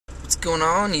going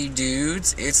on, you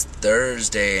dudes? It's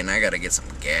Thursday and I gotta get some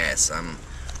gas. I'm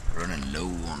running low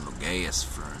on the gas,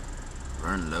 friend.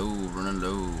 Running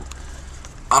low.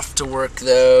 Off to work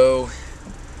though.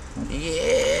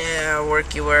 Yeah,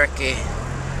 worky.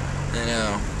 I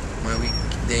know, my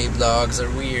weekday vlogs are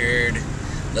weird.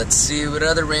 Let's see what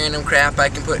other random crap I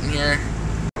can put in here.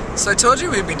 So I told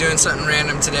you we'd be doing something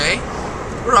random today.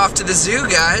 We're off to the zoo,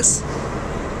 guys.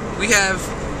 We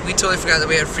totally forgot that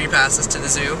we had free passes to the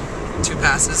zoo. 2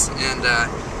 passes, and I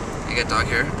got dog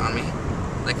hair on me.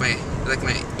 Like my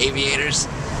aviators.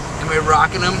 Am I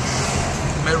rocking them?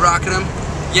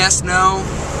 Yes, no,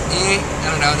 I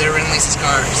don't know. They were in Lisa's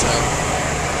car, so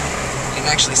you can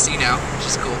actually see now, which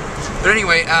is cool. But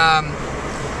anyway, what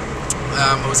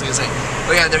was I gonna say?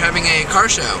 Oh yeah, they're having a car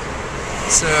show.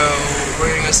 So we're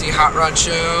gonna go see a hot rod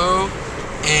show,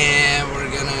 and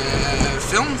we're gonna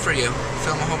film for you.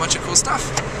 Film a whole bunch of cool stuff.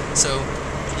 So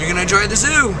you're gonna enjoy the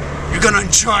zoo. You're gonna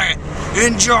enjoy it.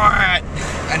 Enjoy it.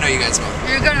 I know you guys will.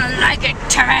 You're gonna like it,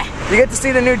 Terry. You get to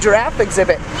see the new giraffe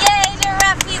exhibit. Yay,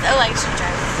 giraffe! Oh, I should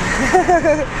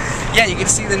drive. Yeah, you get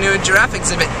to see the new giraffe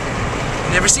exhibit.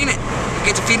 You've never seen it. You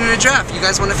get to feed a giraffe. You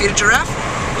guys want to feed a giraffe?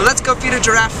 Well, let's go feed a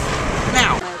giraffe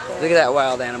now. Look at that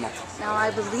wild animal. Now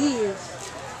I believe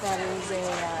that is a, I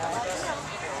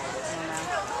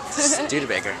don't know.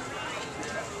 Studebaker.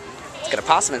 It's got a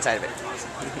possum inside of it.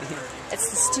 It's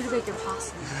the Studebaker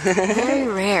possum. Very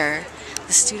rare.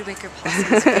 The Studebaker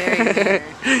possum is very rare.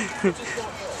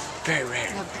 Very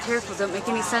rare. Now be careful, don't make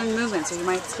any sudden movements or you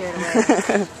might scare it away.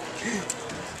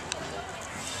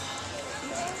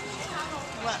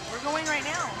 What? We're going right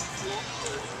now.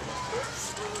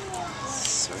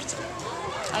 Sort of.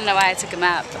 I don't know why I took a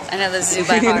map. I know the zoo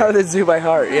by heart. You know the zoo by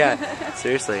heart, yeah.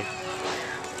 Seriously.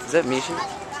 Is that Misha?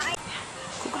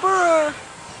 Kookaburra!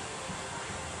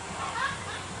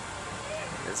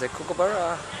 It's a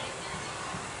kookaburra.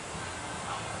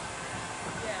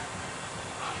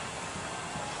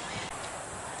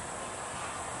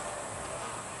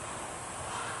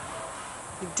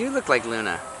 You do look like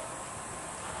Luna.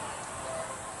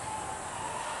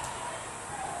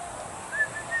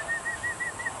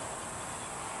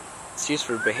 It's used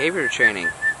for behavior training.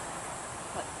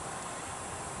 What?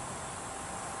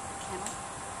 Camel? Is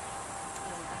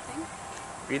it that thing?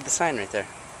 Read the sign right there.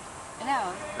 I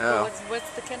know. Oh. What's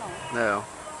the kennel? No.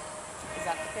 Is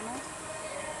that the kennel?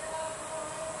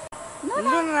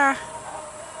 Luna.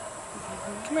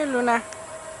 Come here, Luna.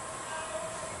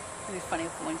 It'd be funny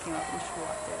if one came up and she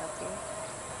walked right up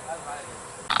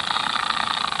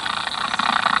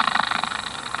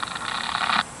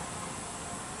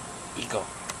to you. Eagle.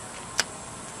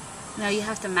 No, you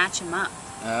have to match them up.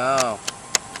 Oh.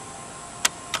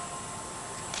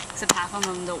 Except half of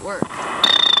them don't work.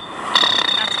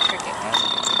 That's a cricket.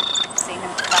 I've seen him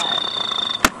fly.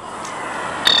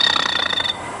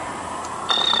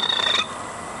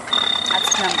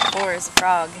 That's number 4 is a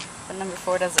frog, but number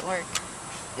 4 doesn't work.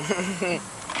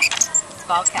 It's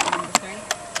ball cat number 3.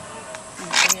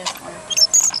 Number 3 doesn't work.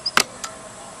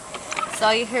 So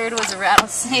all you heard was a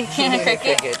rattlesnake and a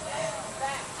cricket.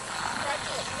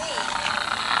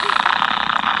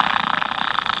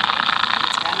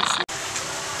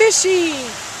 Fishy!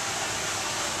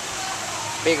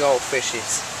 Big old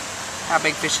fishes. How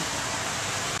big fishy?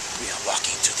 We are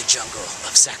walking through the jungle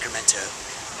of Sacramento.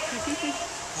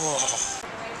 Whoa.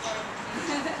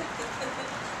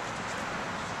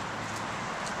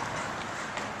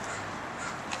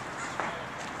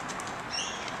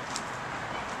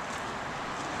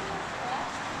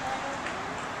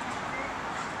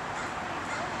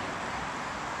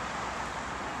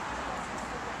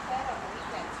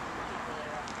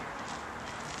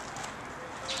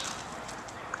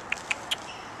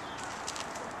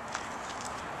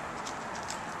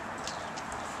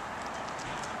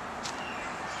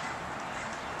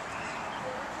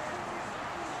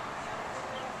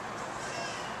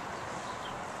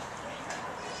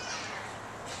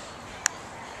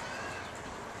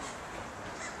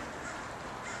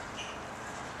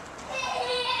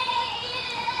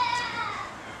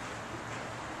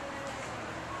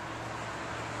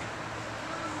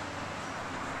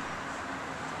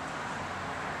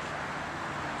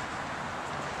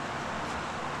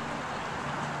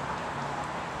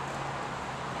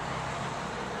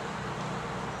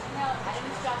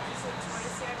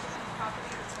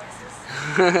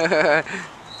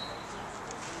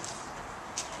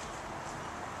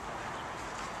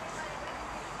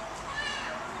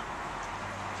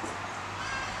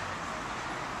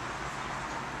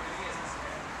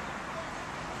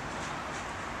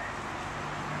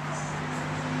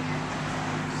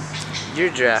 Your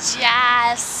dress.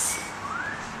 Yes.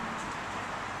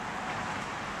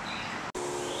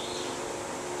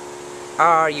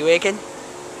 Are you aching?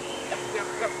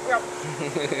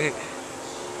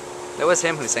 That was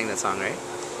him who sang that song, right?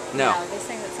 No. No, they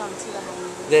sang that song to the whole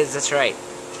movie. That's right.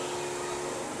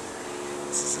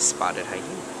 This is a spotted hyena.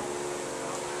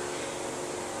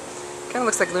 Kind of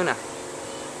looks like Luna.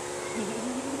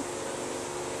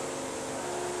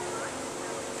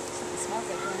 Something smells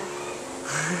like Luna.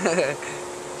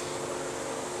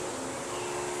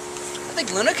 I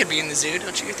think Luna could be in the zoo,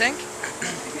 don't you think?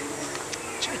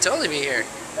 She could totally be here.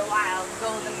 The wild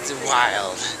golden retriever. It's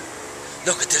wild.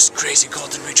 Look at this crazy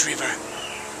golden retriever.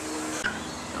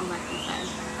 Oh my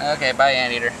god. Okay, bye,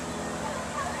 anteater.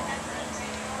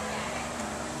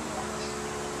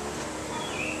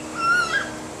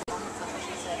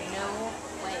 She said, no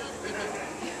way.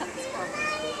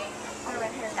 Oh,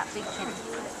 right here, that big Kenny.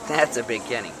 That's a big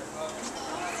Kenny.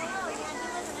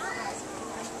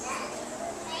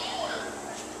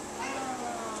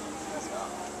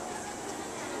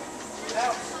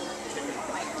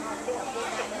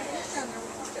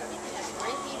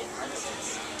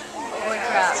 Holy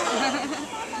crap.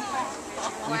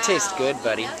 You taste good,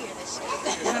 buddy.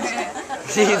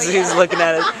 he's looking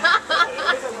at it.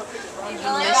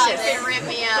 Delicious.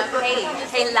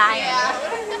 Hey, lion.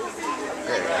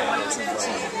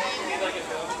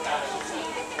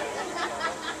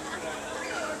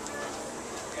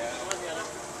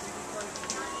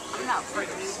 I'm not afraid.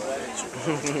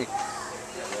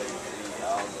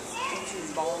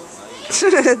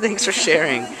 Thanks for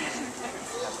sharing.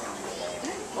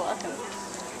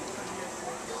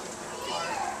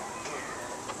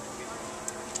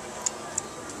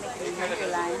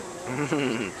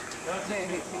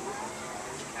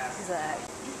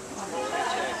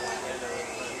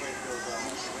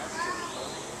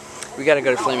 We gotta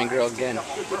go to Flaming Grill again.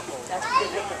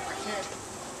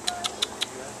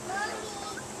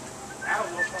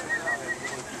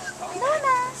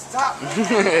 Stop!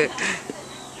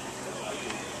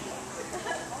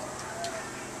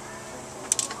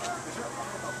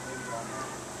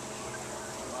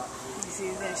 He's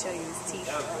going to show you his teeth.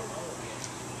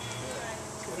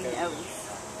 Because he knows.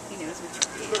 He knows which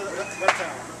one.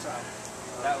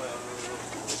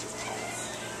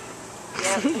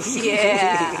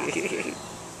 Yeah.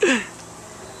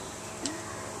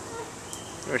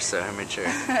 We're so immature.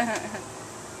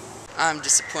 I'm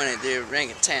disappointed the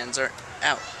orangutans are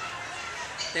out.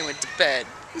 They went to bed.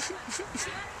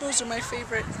 Those are my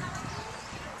favorite.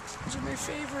 Those are my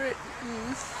favorite.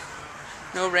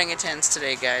 No orangutans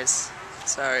today, guys.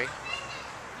 Sorry.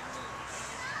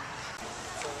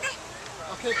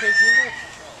 Okay, Paige,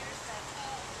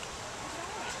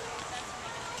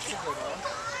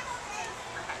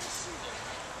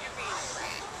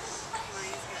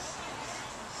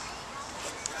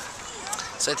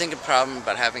 So I think a problem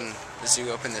about having the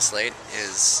zoo open this late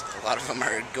is a lot of them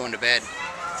are going to bed.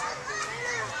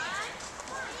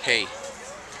 Hey.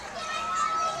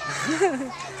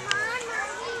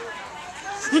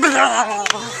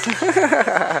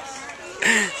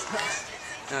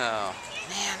 Oh,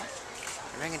 man.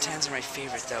 Orangutans are my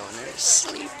favorite though, and they're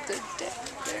asleep. They're dead.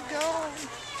 They're gone.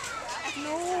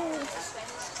 No.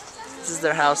 This is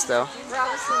their house though.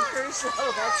 Robinson Crusoe,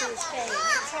 that's his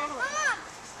face.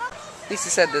 Lisa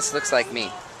said this looks like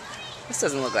me. This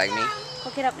doesn't look like me.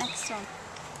 Look it up next to him.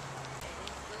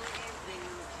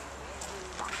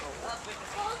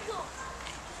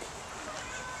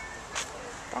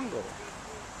 Bongo.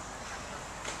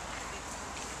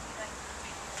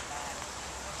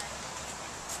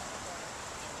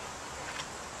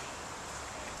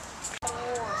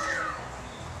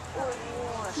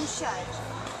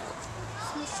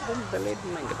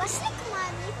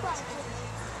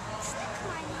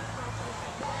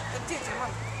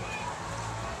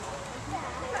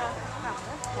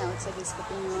 That looks like he's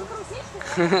skipping you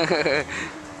off.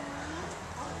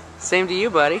 Same to you,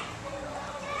 buddy.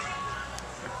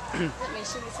 Make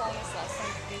sure you tell us last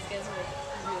time these guys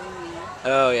were really mean.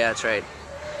 Oh, yeah, that's right.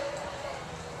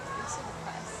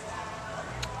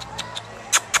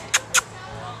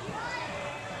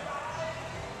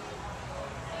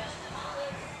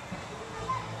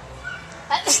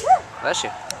 I'm so depressed. Bless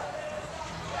you.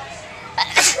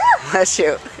 Bless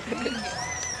you.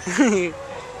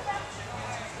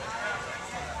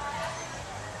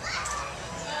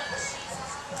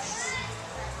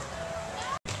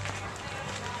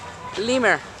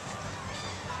 Lemur.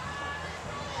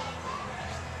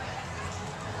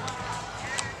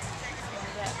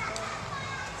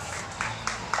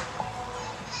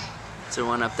 Is there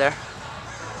one up there?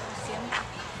 See him?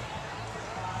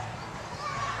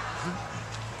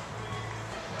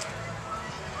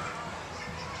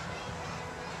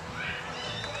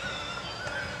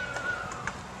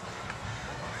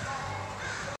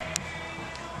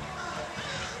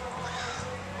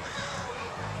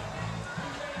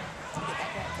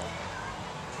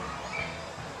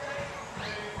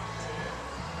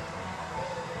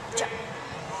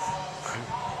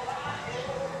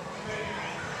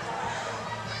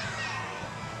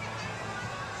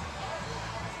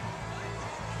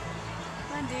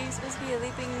 must be a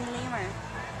leaping lemur.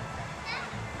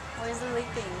 Where's the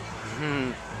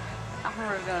leaping? I'm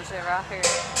really gonna sit right here.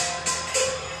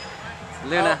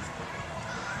 Luna.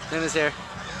 Luna's here.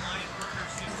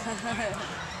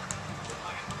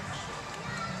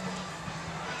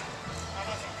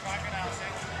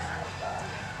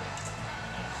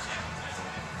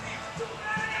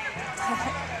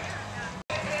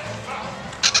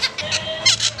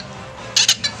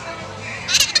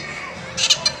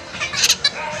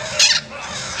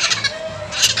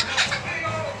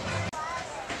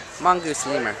 Mongoose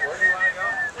lemur. I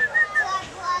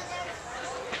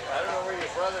don't know where your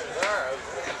brothers are. I was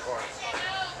looking for them.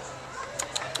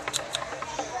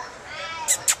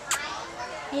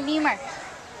 Hey lemur,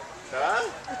 Huh?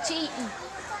 what you eating?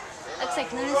 Looks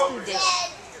like Luna's food dish.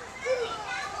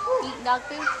 Eating dog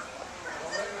food?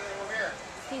 Come here.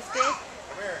 Tastes good?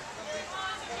 Come here.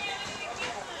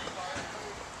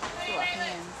 Cool,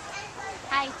 hands.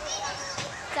 Hi.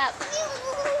 What's up?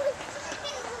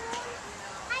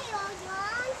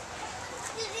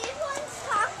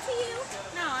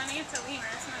 It's a lemur,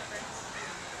 it's not a bird.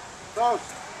 Don't.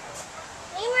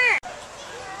 Lemur!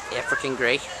 African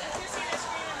gray.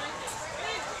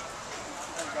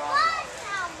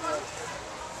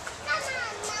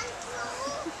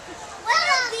 What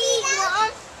are these,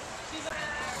 Mom?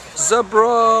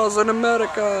 Zebras in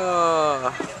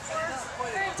America.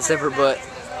 Zebra butt.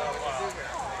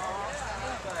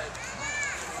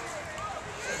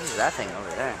 What is that thing over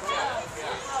there?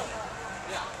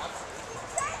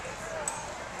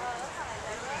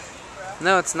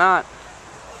 No, it's not.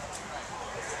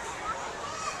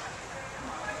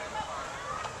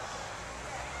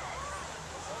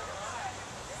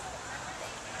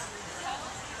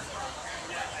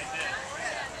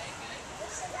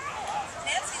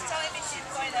 Nancy's telling me she's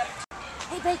going up.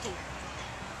 Hey, Bacon.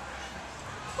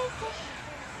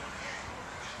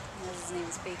 His name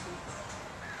is Bacon.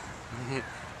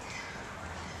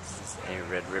 This is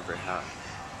a Red River hot.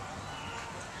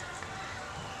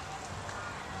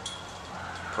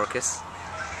 Porcus.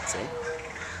 See?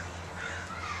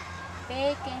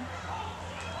 Bacon.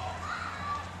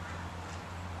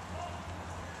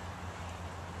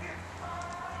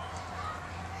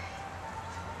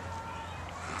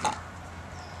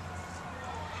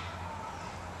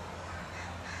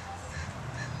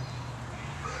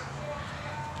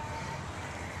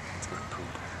 It's gonna poop.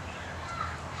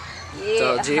 Yeah.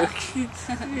 Told you.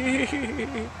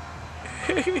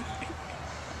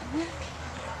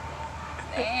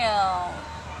 Damn.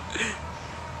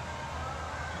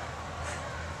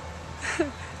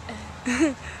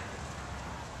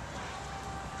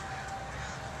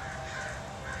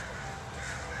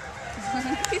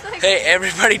 He's like, Hey,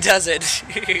 everybody does it.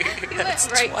 he went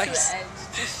That's right twice. to the edge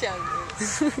to show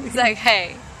you. He's like,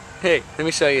 hey. Hey, let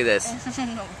me show you this.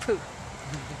 No poop.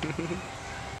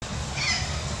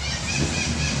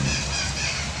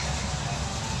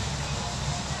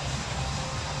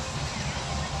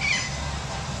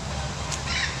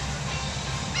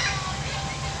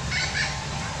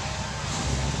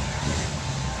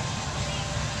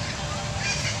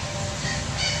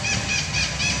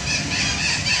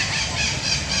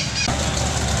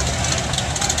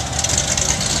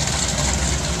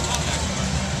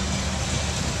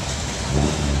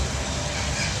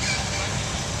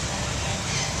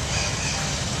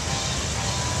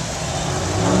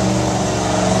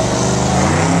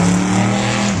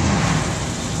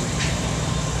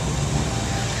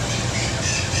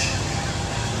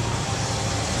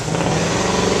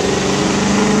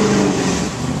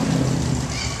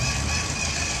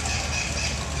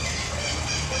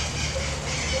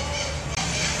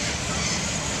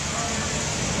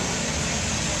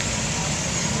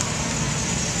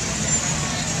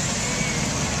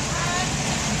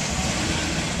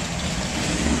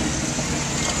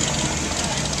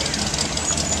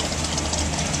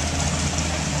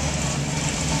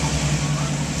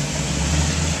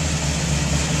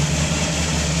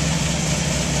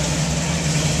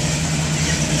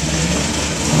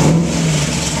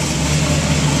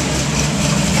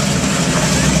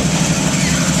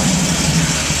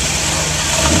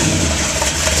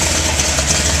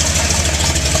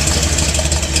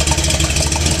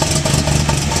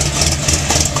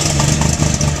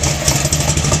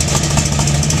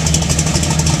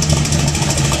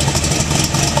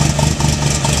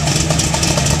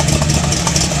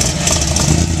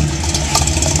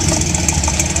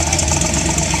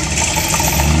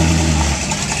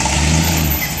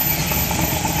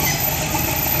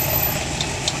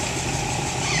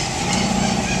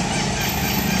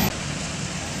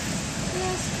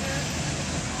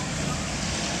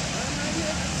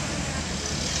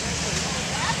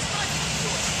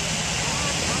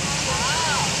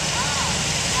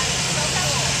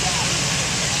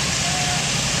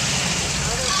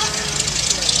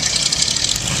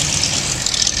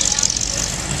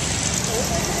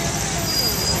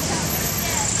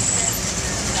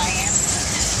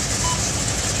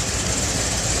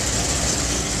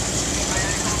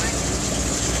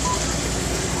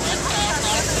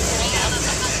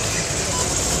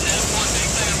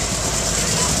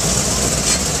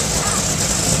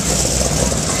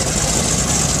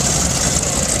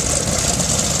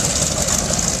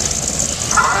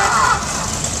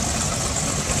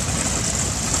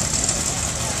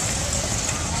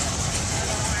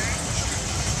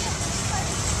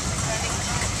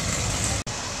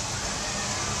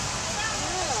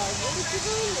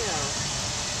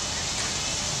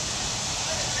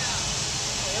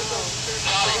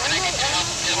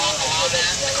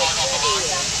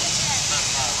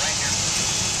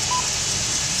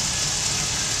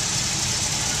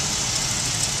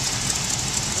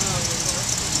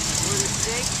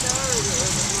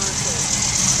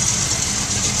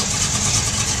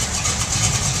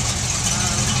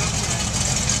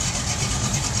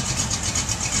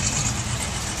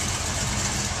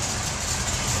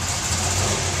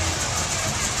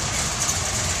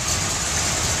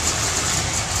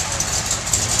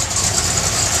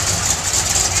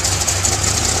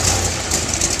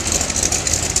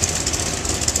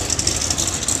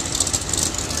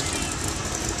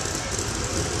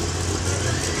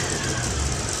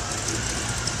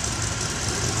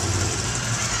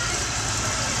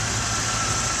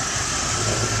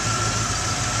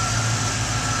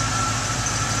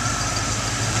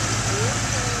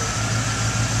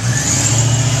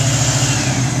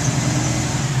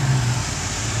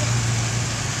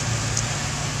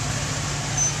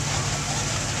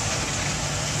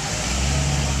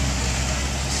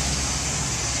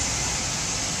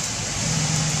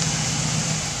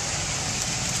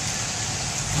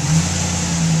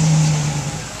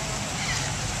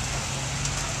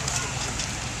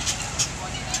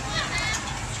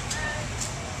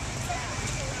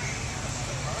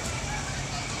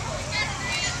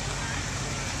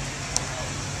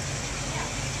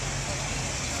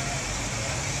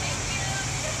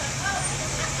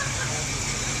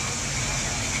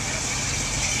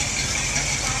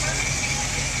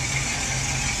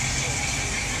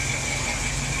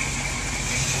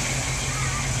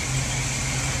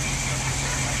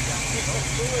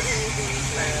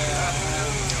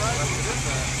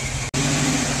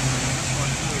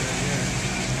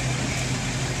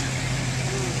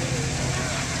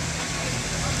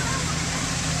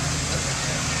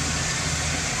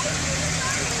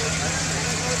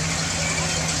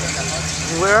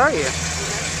 Where are you?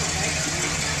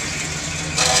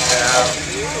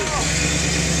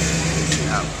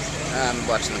 I'm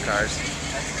watching the cars.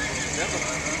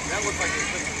 That looked like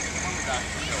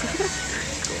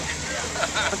Cool.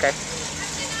 Okay.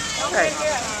 Alright.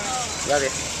 Love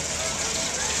you.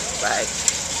 Bye.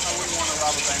 I wouldn't want to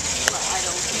rob a bank.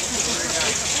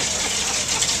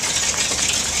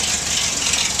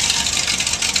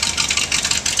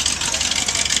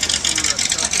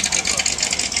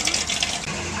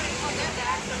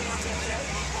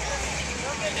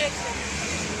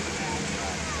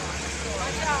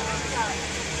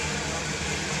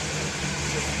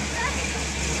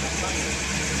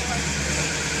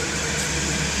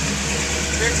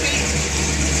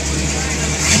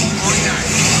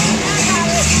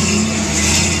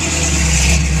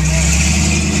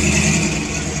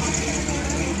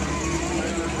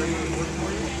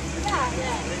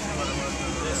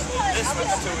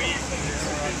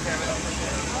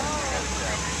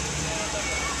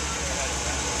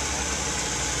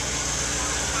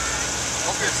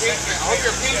 I hope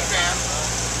you're a Pete fan.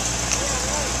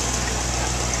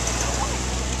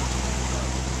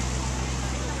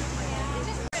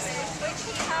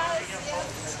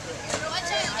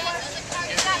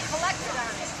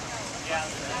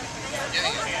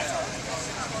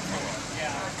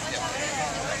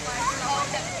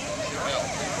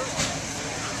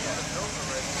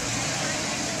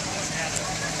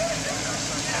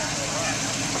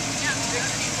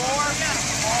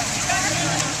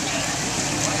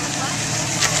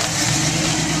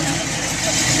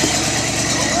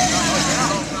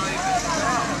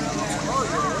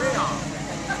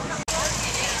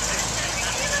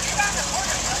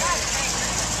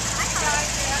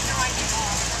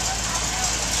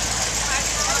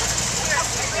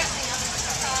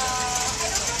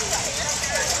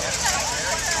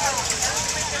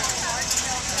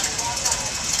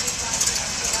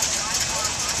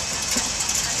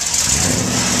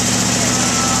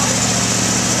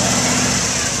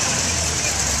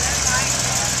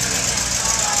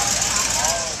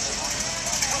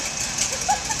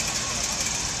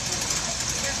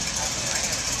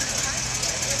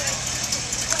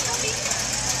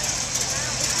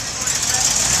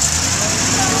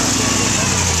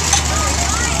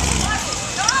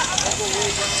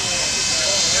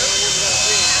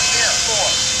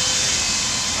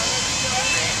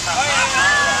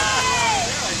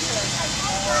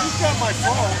 My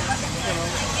phone, you know.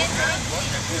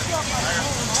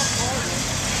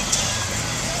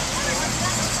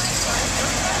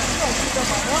 He's got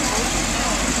my phone,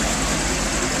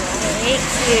 Hey,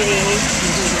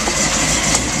 cutie.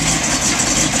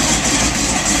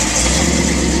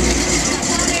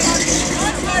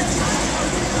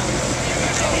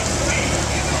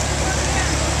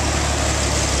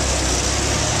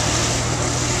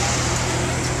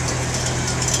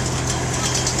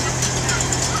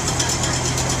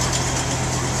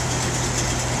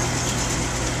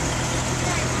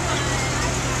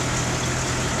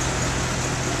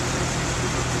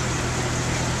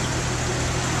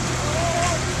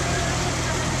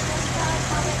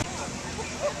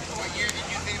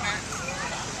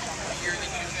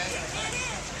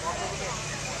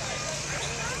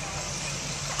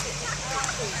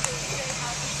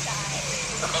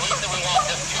 believe that we want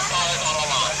just 2 cars on the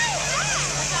line.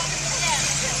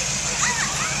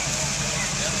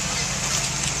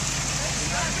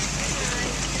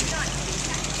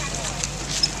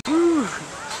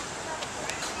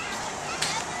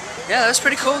 Yeah, that was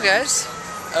pretty cool, guys.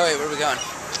 Oh wait, where are we going?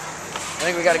 I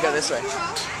think we gotta go this way.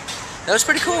 That was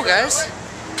pretty cool, guys.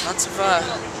 Lots of,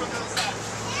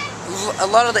 a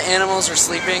lot of the animals were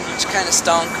sleeping, which kind of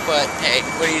stunk, but hey,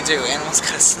 what do you do? Animals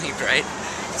gotta sleep, right?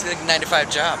 It's like a 9 to 5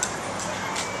 job.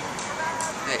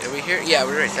 Hey, are we here? Yeah,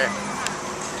 we're right there.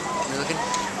 We're looking.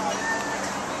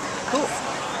 Cool.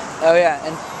 Oh yeah,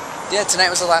 and yeah, tonight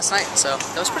was the last night, so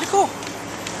that was pretty cool.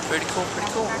 Pretty cool,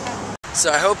 pretty cool. So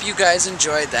I hope you guys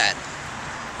enjoyed that.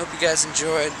 Hope you guys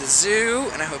enjoyed the zoo,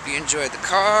 and I hope you enjoyed the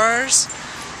cars,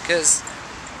 because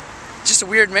just a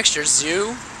weird mixture,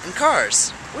 zoo and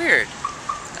cars. Weird.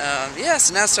 Yeah,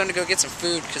 so now it's time to go get some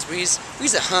food, because we's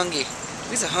a hungry.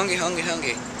 We's a hungry.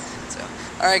 So,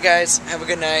 alright guys, have a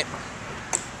good night.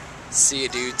 See you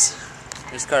dudes.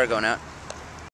 There's a car going out.